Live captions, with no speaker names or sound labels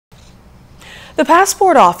The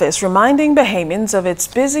Passport Office reminding Bahamians of its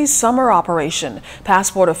busy summer operation.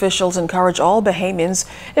 Passport officials encourage all Bahamians,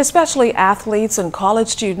 especially athletes and college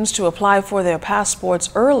students, to apply for their passports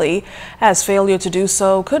early, as failure to do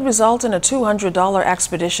so could result in a $200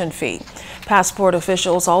 expedition fee. Passport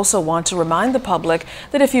officials also want to remind the public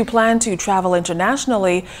that if you plan to travel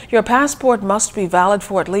internationally, your passport must be valid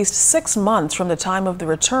for at least 6 months from the time of the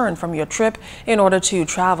return from your trip in order to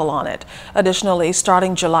travel on it. Additionally,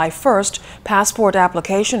 starting July 1st, passport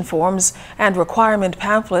application forms and requirement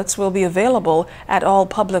pamphlets will be available at all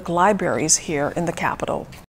public libraries here in the capital.